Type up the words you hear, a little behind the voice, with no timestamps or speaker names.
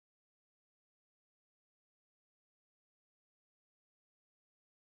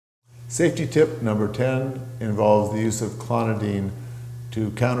Safety tip number 10 involves the use of clonidine to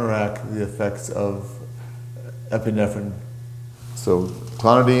counteract the effects of epinephrine. So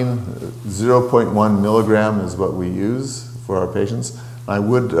clonidine, 0.1 milligram is what we use for our patients. I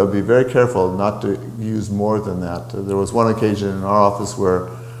would be very careful not to use more than that. There was one occasion in our office where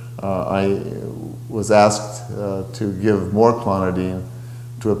I was asked to give more clonidine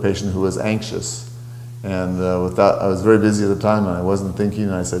to a patient who was anxious. And with that, I was very busy at the time and I wasn't thinking,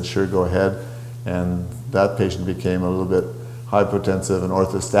 and I said, sure, go ahead. And that patient became a little bit hypotensive and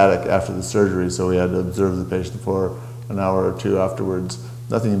orthostatic after the surgery, so we had to observe the patient for an hour or two afterwards.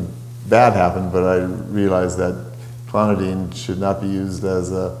 Nothing bad happened, but I realized that clonidine should not be used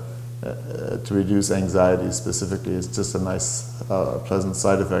as to reduce anxiety specifically. It's just a nice, pleasant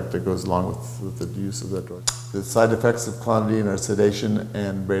side effect that goes along with the use of that drug. The side effects of clonidine are sedation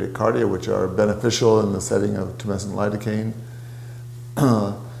and bradycardia, which are beneficial in the setting of tumescent lidocaine.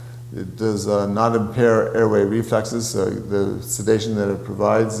 It does not impair airway reflexes, so the sedation that it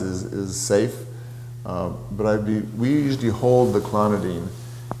provides is safe. But we usually hold the clonidine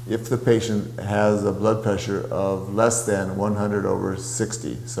if the patient has a blood pressure of less than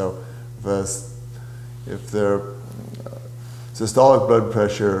 100/60. So if their systolic blood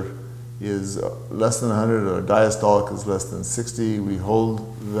pressure is less than 100 or diastolic is less than 60, we hold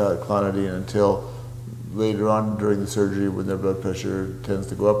the clonidine until later on during the surgery when their blood pressure tends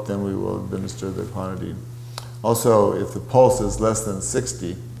to go up, then we will administer the clonidine. Also, if the pulse is less than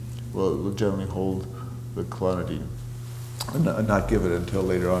 60, we'll generally hold the clonidine and not give it until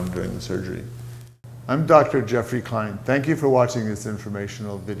later on during the surgery. I'm Dr. Jeffrey Klein. Thank you for watching this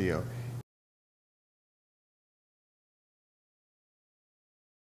informational video.